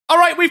All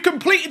right, we've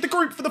completed the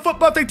group for the FUT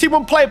Birthday Team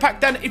 1 player pack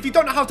then. If you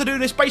don't know how to do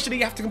this, basically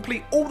you have to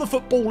complete all the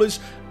footballers,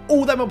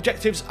 all them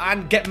objectives,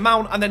 and get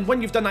mount. And then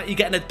when you've done that, you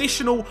get an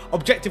additional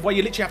objective where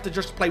you literally have to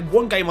just play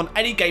one game on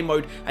any game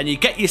mode, and you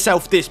get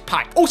yourself this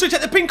pack. Also, check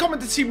the pinned comment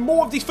to see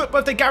more of these FUT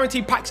Birthday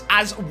guaranteed packs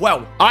as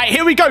well. All right,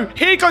 here we go.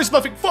 Here goes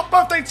nothing. FUT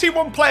Birthday Team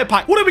 1 player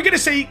pack. What are we going to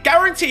see?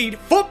 Guaranteed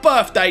FUT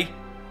Birthday.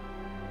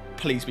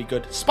 Please be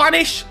good.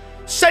 Spanish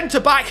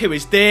centre-back. Who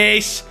is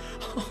this?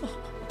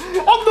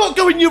 I'm not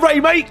going your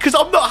way, mate, because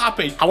I'm not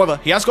happy. However,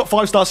 he has got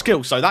 5-star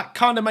skills, so that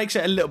kind of makes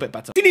it a little bit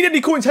better. If you need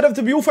any coins, head over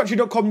to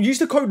theallfactory.com, use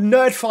the code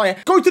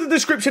NerdFire, go to the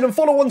description and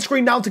follow on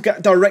screen now to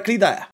get directly there.